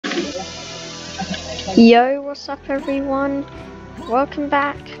Yo, what's up everyone? Welcome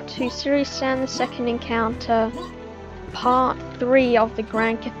back to Series 7, the second encounter, part 3 of the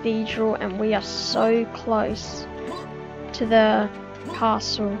Grand Cathedral, and we are so close to the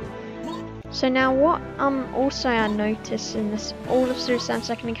castle. So now what also I noticed in this all of Series 7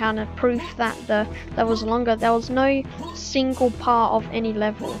 second encounter, proof that the was longer, there was no single part of any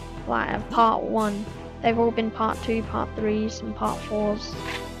level, like part 1. They've all been part 2, part 3s and part 4s,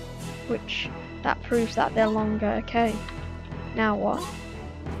 which that proves that they're longer. Okay, now what?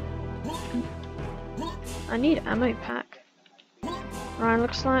 I need ammo pack. Right,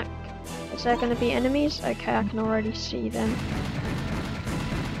 looks like, is there going to be enemies? Okay, I can already see them.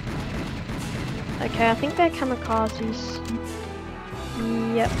 Okay, I think they're kamikazes.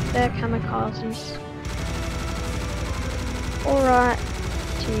 Yep, they're kamikazes. Alright,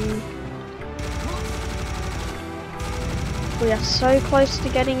 we are so close to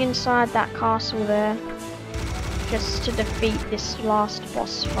getting inside that castle there, just to defeat this last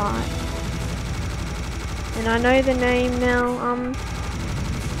boss fight. And I know the name now,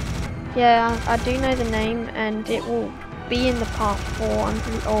 yeah, I do know the name, and it will be in the part 4.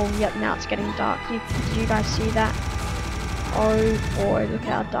 Oh, yep, now it's getting dark. Did you guys see that? Oh boy, look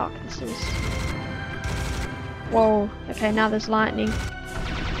how dark this is. Whoa, okay, now there's lightning.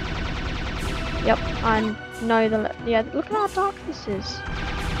 Yep, I know yeah, look at how dark this is.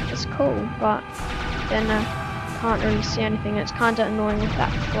 It's cool, but then I can't really see anything. It's kind of annoying with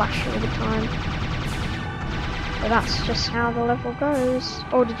that flash all the time. But that's just how the level goes.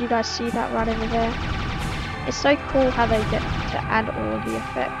 Oh, did you guys see that right over there? It's so cool how they get to add all of the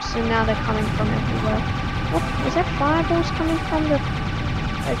effects, and now they're coming from everywhere. What? Is there fireballs coming from the...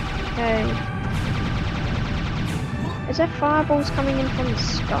 Okay. Is there fireballs coming in from the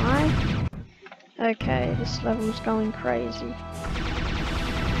sky? Okay, this level's going crazy.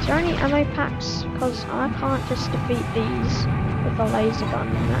 Is there any ammo packs? Because I can't just defeat these with a laser gun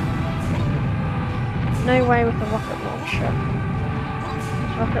and that. No way with a rocket launcher.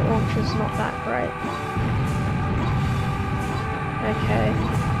 This rocket launcher's not that great. Okay.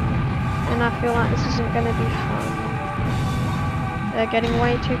 And I feel like this isn't going to be fun. They're getting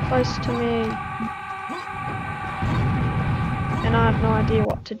way too close to me. And I have no idea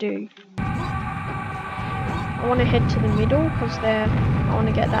what to do. I want to head to the middle because I want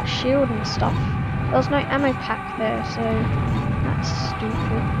to get that shield and stuff. There's no ammo pack there, so that's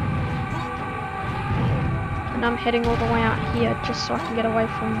stupid. And I'm heading all the way out here just so I can get away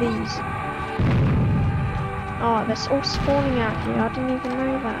from these. Oh, they're all spawning out here. I didn't even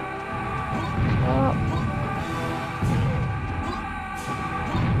know that. Oh.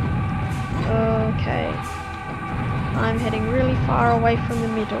 Okay. I'm heading really far away from the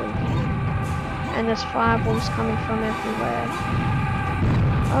middle. And there's fireballs coming from everywhere.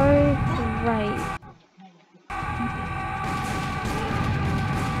 Oh, great.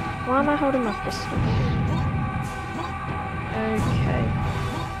 Why am I holding my pistol? Okay.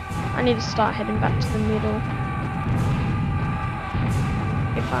 I need to start heading back to the middle.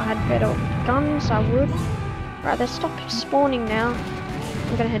 If I had better guns, I would. Right, they're stopped spawning now.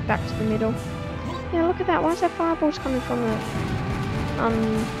 I'm gonna head back to the middle. Yeah, look at that. Why is there fireballs coming from the...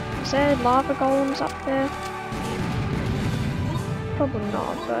 Is there lava golems up there? Probably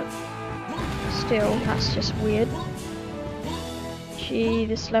not, but still, that's just weird. Gee,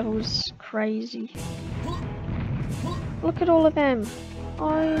 this level's crazy. Look at all of them.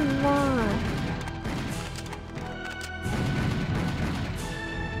 Oh my.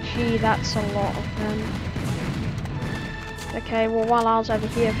 Gee, that's a lot of them. Okay, well while I was over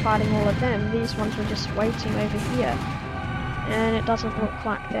here fighting all of them, these ones were just waiting over here. And it doesn't look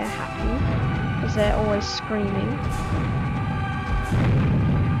like they're happy, because they're always screaming.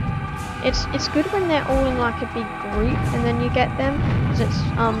 It's good when they're all in like a big group, and then you get them, because it's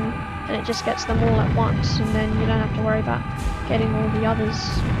and it just gets them all at once, and then you don't have to worry about getting all the others.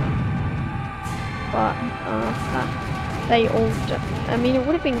 But they all I mean, it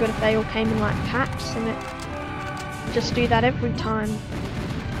would have been good if they all came in like packs, and it just do that every time.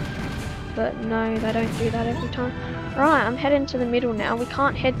 But no, they don't do that every time. Right, I'm heading to the middle now. We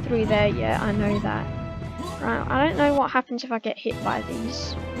can't head through there yet, I know that. Right, I don't know what happens if I get hit by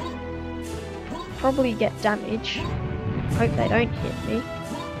these. Probably get damage. Hope they don't hit me.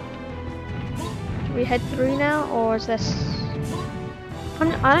 Do we head through now, or is this...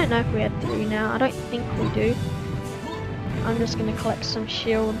 I don't know if we head through now. I don't think we do. I'm just going to collect some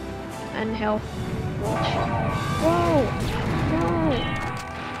shield and health. Whoa! Whoa!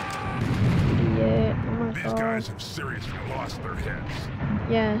 Yeah, oh my god. These guys have seriously lost their heads.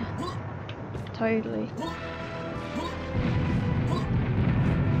 Yeah, totally.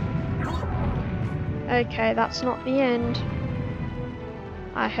 Okay, that's not the end.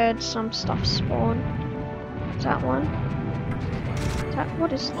 I heard some stuff spawn. Is that one? Is that,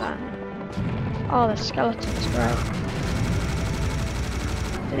 what is that? Oh, the skeletons, great.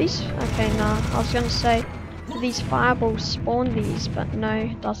 Do these, okay, no, I was gonna say, do these fireballs spawn these, but no,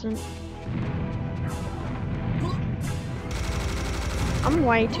 it doesn't. I'm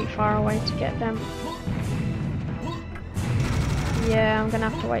way too far away to get them. Yeah, I'm gonna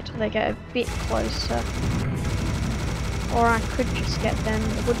have to wait till they get a bit closer. Or I could just get them.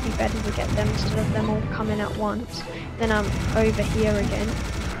 It would be better to get them instead of them all coming at once. Then I'm over here again.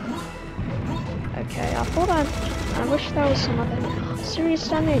 Okay, I wish there was some other serious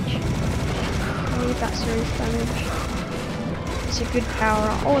damage. I need that serious damage. It's a good power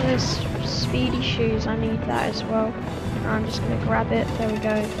up. Oh, there's speedy shoes. I need that as well. I'm just gonna grab it. There we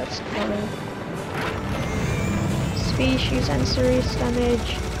go. Let's go. Speedy shoes and serious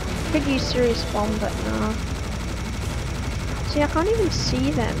damage. Could use serious bomb, but nah. See, I can't even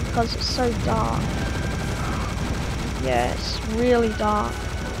see them because it's so dark. Yeah, it's really dark.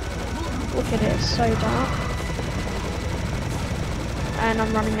 Look at it, it's so dark. And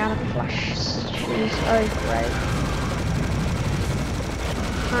I'm running out of flash shoes. Oh, great.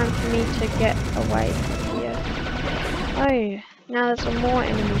 Time for me to get away from here. Oh, now there's more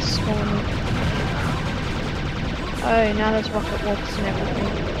enemies spawning. Oh, now there's rocket walks and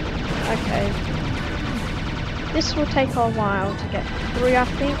everything. Okay. This will take a while to get through, I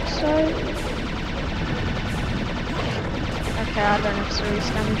think so. Okay, I don't have serious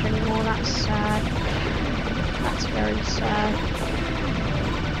damage anymore, that's sad. That's very sad.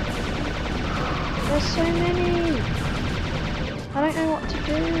 There's so many! I don't know what to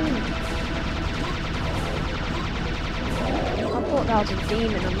do. I thought that was a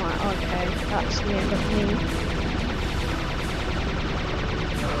demon, I'm like, okay, that's the end of me.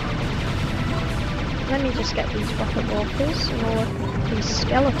 Let me just get these rocket walkers and all of these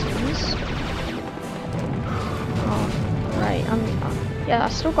skeletons. Oh, great. Yeah, I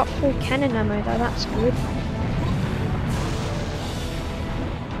still got full cannon ammo though, that's good.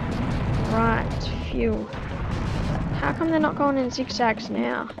 Right, phew. How come they're not going in zigzags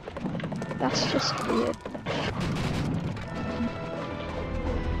now? That's just weird.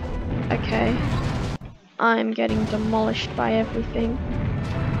 Okay. I'm getting demolished by everything.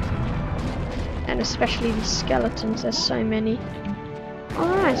 And especially these skeletons, there's so many.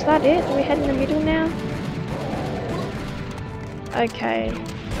 Alright, is that it? Do we head in the middle now? Okay.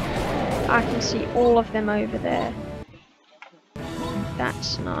 I can see all of them over there.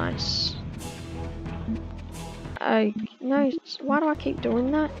 That's nice. Oh, no, why do I keep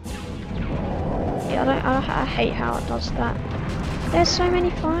doing that? Yeah, I hate how it does that. There's so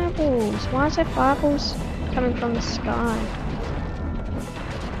many fireballs. Why is there fireballs coming from the sky?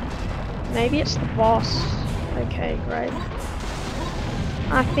 Maybe it's the boss. Okay, great.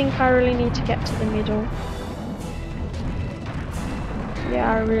 I think I really need to get to the middle. Yeah,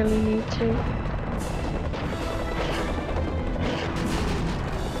 I really need to.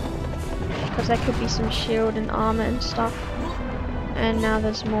 Because there could be some shield and armor and stuff. And now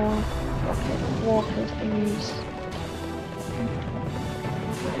there's more rocket walker thingies.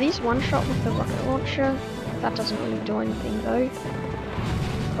 These one shot with the rocket launcher. That doesn't really do anything though.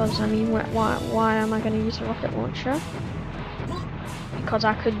 Because, I mean, why am I going to use a rocket launcher? Because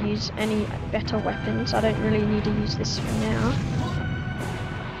I could use any better weapons. I don't really need to use this for now.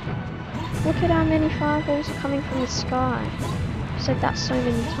 Look at how many fireballs are coming from the sky. I've said that so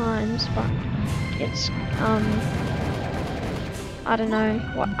many times, but it's, I don't know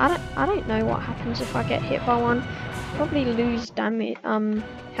what, I don't know what happens if I get hit by one. Probably lose damage,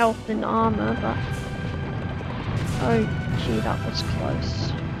 health and armor, but, oh gee, that was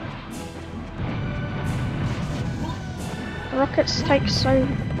close. Rockets take so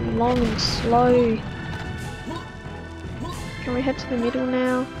long and slow. Can we head to the middle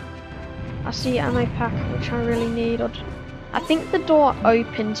now? I see ammo pack, which I really need. I think the door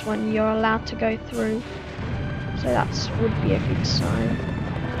opens when you're allowed to go through. So that would be a good sign.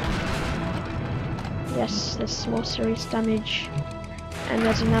 Yes, there's more serious damage. And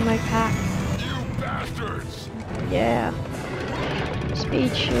there's an ammo pack. You bastards! Yeah.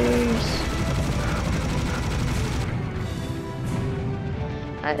 Speed shoes.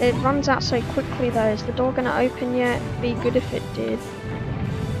 It runs out so quickly though. Is the door gonna open yet? Be good if it did.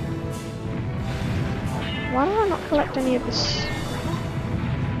 Why do I not collect any of this?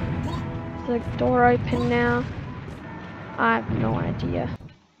 Is the door open now? I have no idea.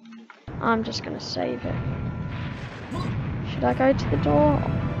 I'm just gonna save it. Should I go to the door?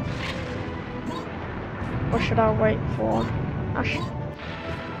 Or should I wait for...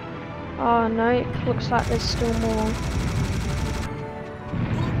 Oh no, looks like there's still more.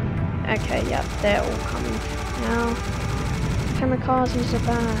 Okay, yep, they're all coming now. Kamikazes are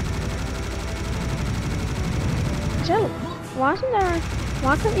back.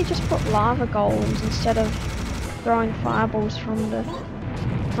 Why can't you just put lava golems instead of throwing fireballs from the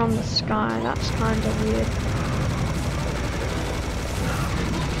sky? That's kind of weird.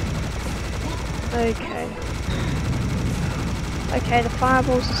 Okay, the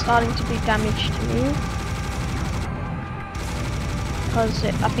fireballs are starting to do damage to me. Because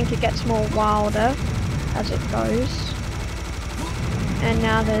I think it gets more wilder as it goes. And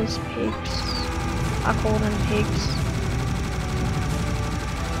now there's pigs. I call them pigs.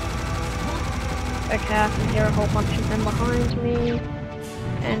 Okay, I can hear a whole bunch of them behind me.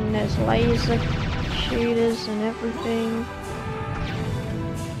 And there's laser shooters and everything.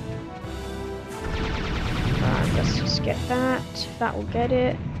 Right, let's just get that. That will get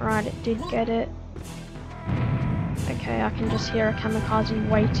it. Right, it did get it. Okay, I can just hear a kamikaze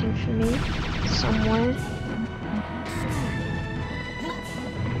waiting for me somewhere.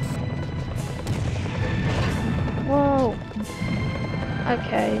 Whoa!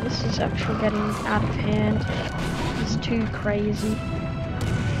 Okay, this is actually getting out of hand. This is too crazy.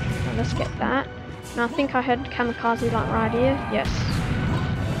 So let's get that. Now I think I heard kamikaze like right here. Yes.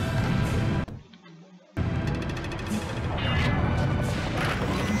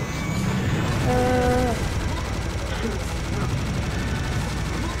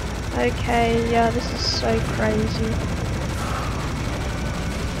 Okay, yeah, this is so crazy.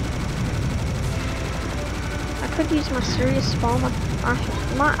 I could use my serious bomb. I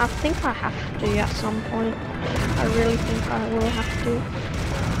think I have to at some point. I really think I will have to.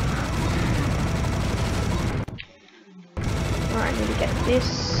 Alright, I need to get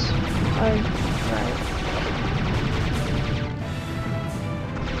this. Oh, right.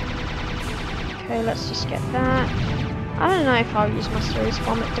 Okay, let's just get that. I don't know if I'll use my serious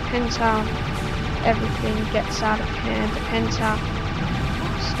bomb. It depends how everything gets out of hand. Depends how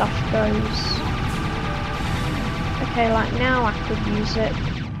stuff goes. Okay, like now I could use it,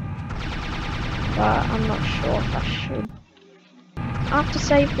 but I'm not sure if I should. I have to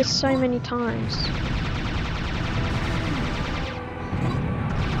save this so many times.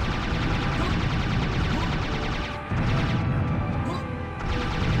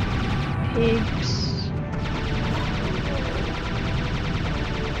 Pigs.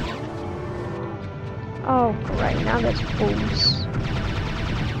 Oh great, now there's bulls.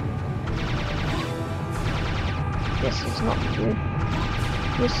 This is not good.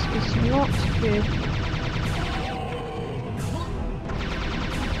 This is not good.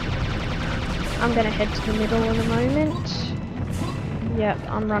 I'm gonna head to the middle in a moment. Yep,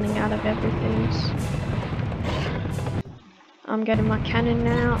 I'm running out of everything. I'm getting my cannon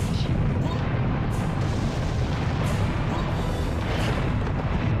out.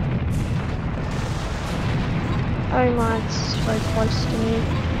 Oh my, it's so close to me.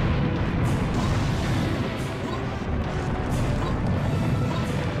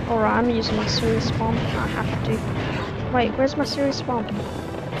 Alright, I'm using my serious bomb. I have to. Wait, where's my serious bomb?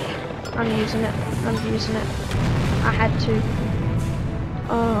 I'm using it. I'm using it. I had to.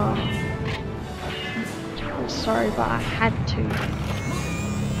 Oh. I'm sorry, but I had to.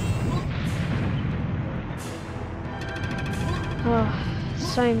 Oh,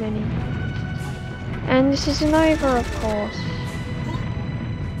 so many. And this isn't over, of course.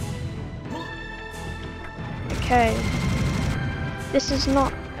 Okay. This is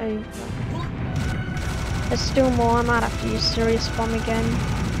not over. There's still more. I might have to use serious bomb again.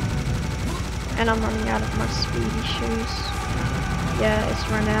 And I'm running out of my speedy shoes. Yeah, it's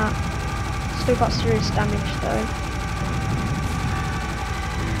run out. Still got serious damage though.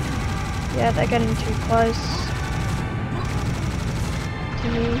 Yeah, they're getting too close to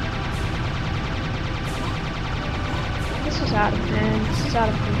me. This is out of hand. This is out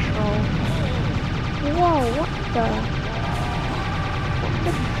of control. Whoa, what the?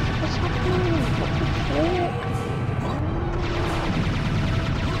 What's happening? What the flip?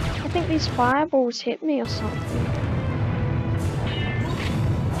 I think these fireballs hit me or something.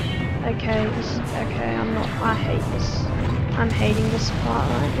 Okay, okay, I hate this. I'm hating this part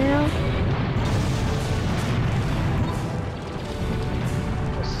right now.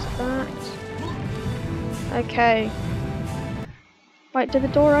 What's that? Okay. Wait, did the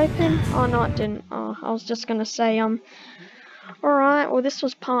door open? Oh no, it didn't. Oh, I was just gonna say, alright, well this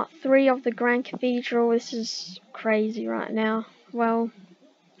was part 3 of the Grand Cathedral. This is crazy right now. Well,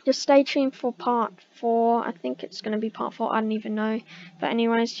 just stay tuned for part 4. I think it's gonna be part 4, I don't even know. But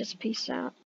anyways, just peace out.